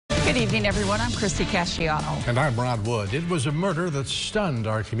Good evening, everyone. I'm Christy Casciano. And I'm Rod Wood. It was a murder that stunned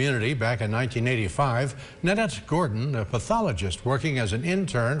our community back in 1985. Nanette Gordon, a pathologist working as an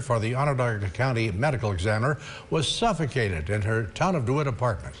intern for the Onondaga County Medical Examiner, was suffocated in her Town of DeWitt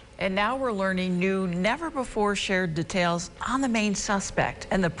apartment. And now we're learning new, never-before-shared details on the main suspect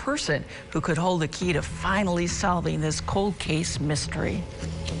and the person who could hold the key to finally solving this cold case mystery.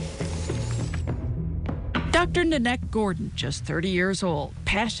 Dr. Nanette Gordon, just 30 years old,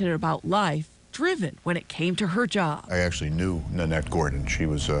 passionate about life, driven when it came to her job. I actually knew Nanette Gordon. She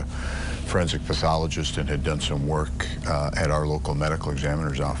was a forensic pathologist and had done some work at our local medical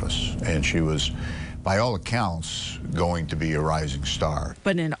examiner's office. And she was, by all accounts, going to be a rising star.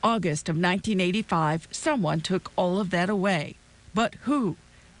 But in August of 1985, someone took all of that away. But who?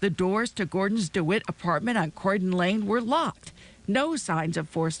 The doors to Gordon's DeWitt apartment on Croydon Lane were locked. No signs of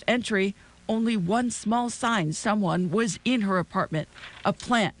forced entry. Only one small sign someone was in her apartment, a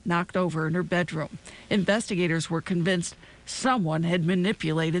plant knocked over in her bedroom. Investigators were convinced someone had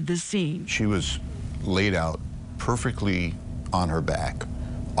manipulated the scene. She was laid out perfectly on her back,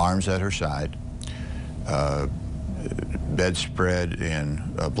 arms at her side, bedspread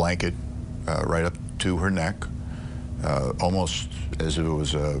in a blanket right up to her neck, almost as if it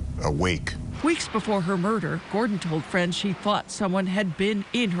was a wake. Weeks before her murder, Gordon told friends she thought someone had been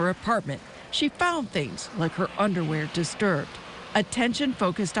in her apartment. She found things like her underwear disturbed. Attention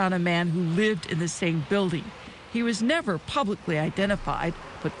focused on a man who lived in the same building. He was never publicly identified,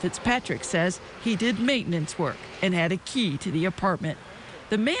 but Fitzpatrick says he did maintenance work and had a key to the apartment.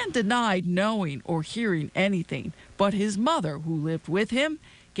 The man denied knowing or hearing anything, but his mother, who lived with him,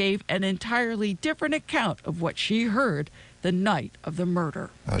 gave an entirely different account of what she heard the night of the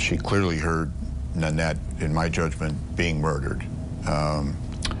murder. She clearly heard Nanette, in my judgment, being murdered.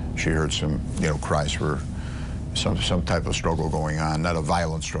 She heard some, cries for some type of struggle going on, not a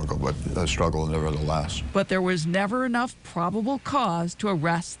violent struggle, but a struggle nevertheless. But there was never enough probable cause to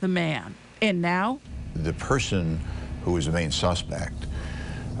arrest the man. And now? The person who is the main suspect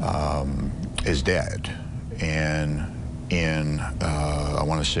is dead. And in, I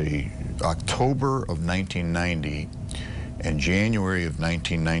want to say, October of 1990 and January of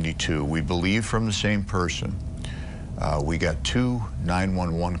 1992, we believe from the same person, we got 2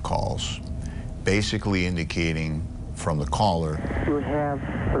 911 calls, basically indicating from the caller, "You have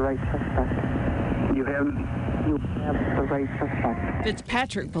the right suspect. You have the right suspect."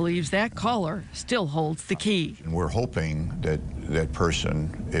 Fitzpatrick believes that caller still holds the key. And we're hoping that that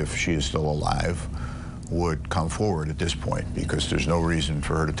person, if she is still alive, would come forward at this point, because there's no reason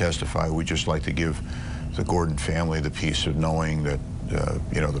for her to testify. We'd just like to give the Gordon family the peace of knowing that,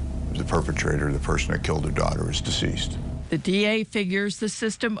 the perpetrator, the person that killed their daughter, is deceased. The DA figures the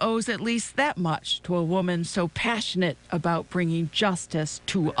system owes at least that much to a woman so passionate about bringing justice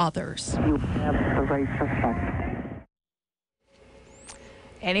to others. You have the right suspect.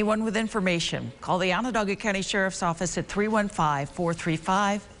 Anyone with information, call the Onondaga County Sheriff's Office at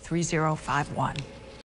 315-435-3051.